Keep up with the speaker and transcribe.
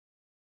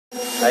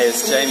Hey,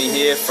 it's Jamie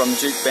here from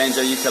Duke Banjo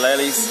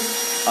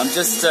Ukuleles. I'm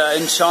just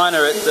in China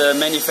at the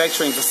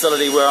manufacturing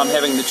facility where I'm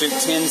having the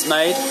DUKE10s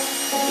made.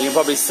 You can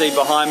probably see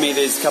behind me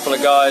there's a couple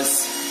of guys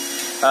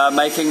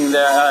setting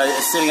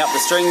up the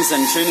strings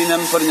and tuning them,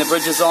 putting the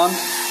bridges on.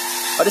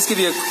 I'll just give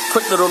you a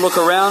quick little look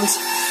around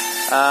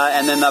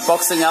and then they're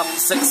boxing up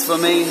 6 for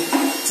me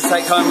to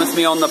take home with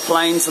me on the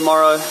plane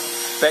tomorrow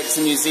back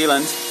to New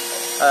Zealand.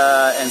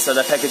 And so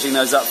they're packaging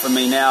those up for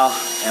me now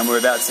and we're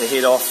about to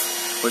head off.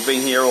 We've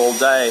been here all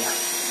day,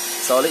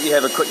 so I'll let you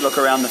have a quick look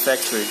around the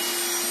factory.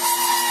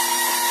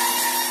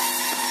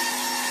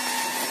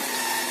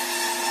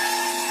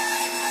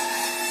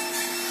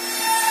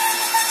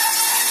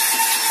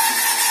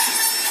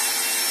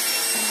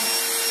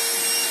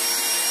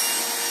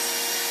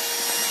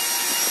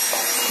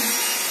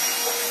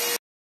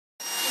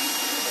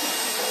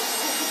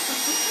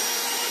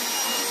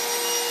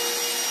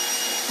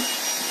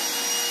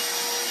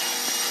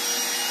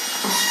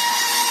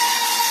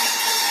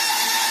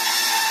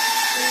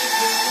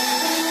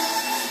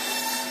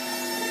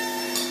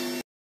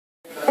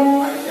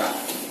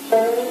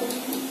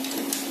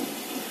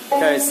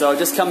 Okay, so I've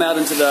just come out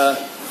into the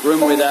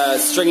room where they're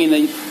stringing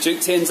the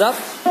DUKE10s up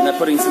and they're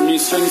putting some new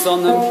strings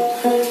on them,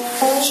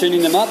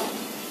 tuning them up.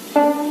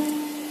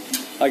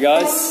 Hi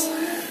guys.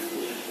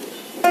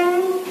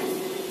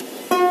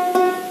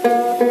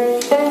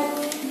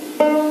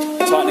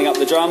 Tightening up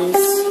the drums.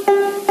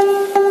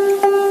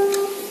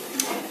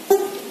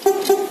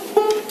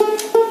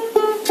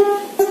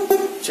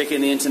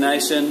 Checking the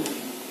intonation,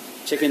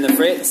 checking the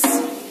frets.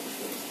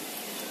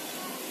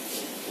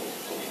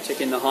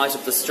 Checking the height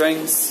of the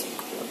strings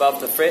above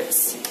the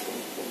frets.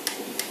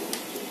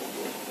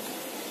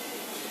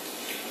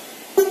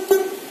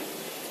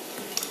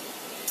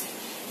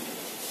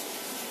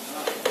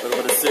 A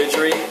little bit of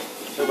surgery, a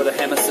little bit of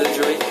hammer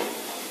surgery.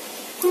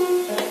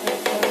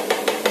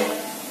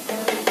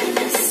 And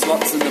there's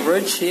slots in the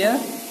bridge here.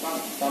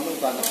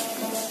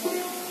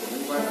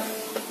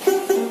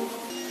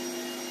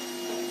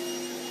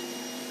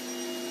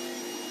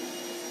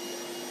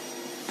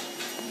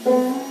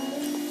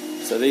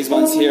 So these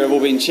ones here have all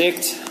been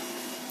checked.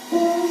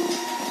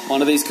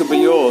 One of these could be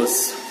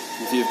yours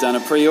if you've done a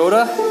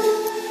pre-order.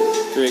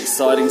 Very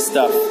exciting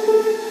stuff.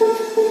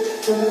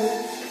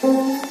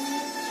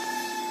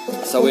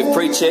 So we've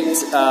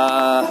pre-checked,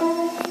 I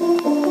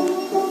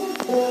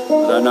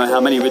don't know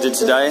how many we did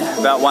today,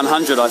 about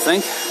 100 I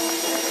think.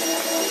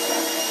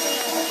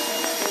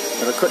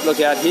 Have a quick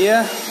look out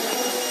here.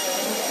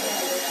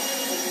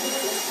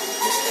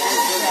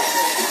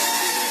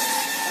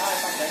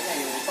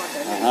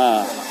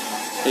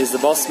 Here's the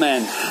boss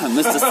man,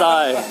 Mr.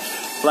 Sai,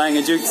 playing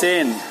a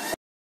DUKE10.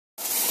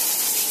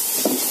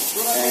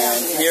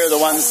 And here are the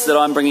ones that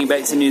I'm bringing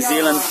back to New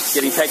Zealand,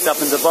 getting packed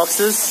up into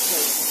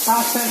boxes.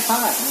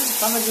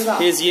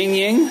 Here's Ying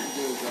Ying,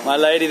 my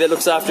lady that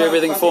looks after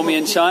everything for me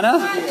in China.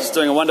 She's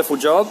doing a wonderful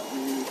job.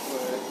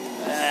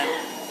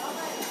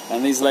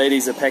 And these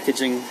ladies are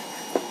packaging,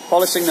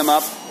 polishing them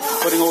up,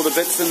 putting all the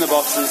bits in the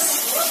boxes.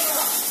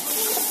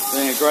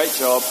 Doing a great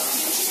job.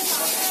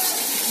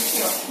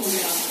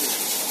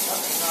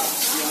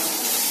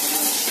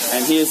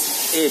 And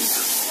here's Ed.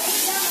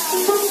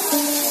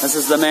 This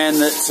is the man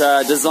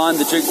that designed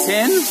the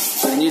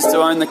DUKE10 and used to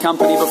own the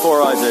company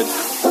before I did.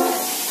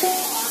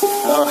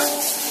 Oh,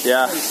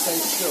 yeah.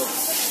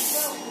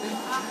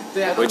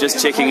 We're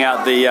just checking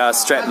out the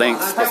strap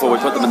length before we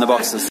put them in the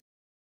boxes.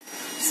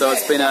 So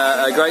it's been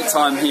a great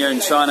time here in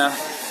China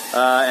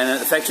and at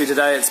the factory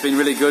today it's been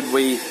really good.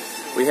 We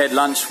had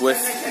lunch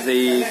with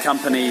the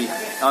company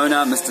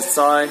owner, Mr.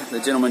 Sai, the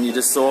gentleman you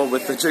just saw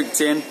with the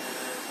DUKE10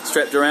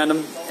 strapped around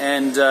him,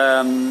 and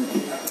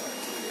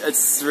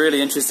it's really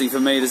interesting for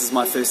me. This is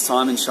my first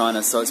time in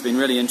China, so it's been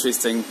really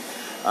interesting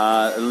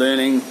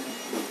learning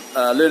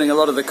a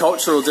lot of the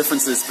cultural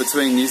differences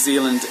between New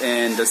Zealand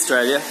and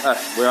Australia.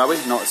 Where are we?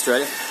 Not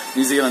Australia.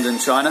 New Zealand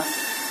and China.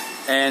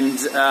 And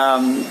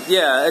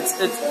yeah,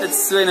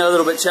 it's been a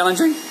little bit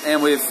challenging,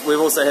 and we've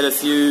also had a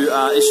few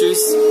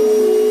issues.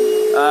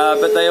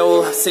 But they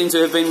all seem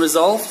to have been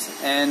resolved,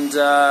 and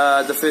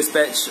the first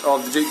batch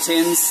of the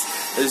DUKE10s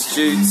is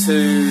due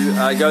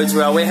to go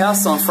to our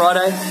warehouse on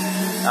Friday,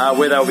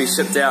 where they'll be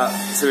shipped out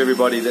to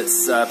everybody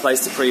that's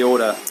placed a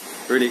pre-order.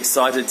 Really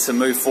excited to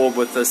move forward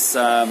with this,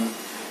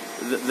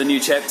 the new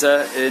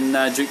chapter in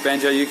Duke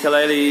Banjo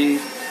Ukulele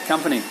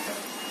Company.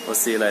 We'll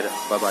see you later.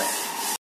 Bye bye.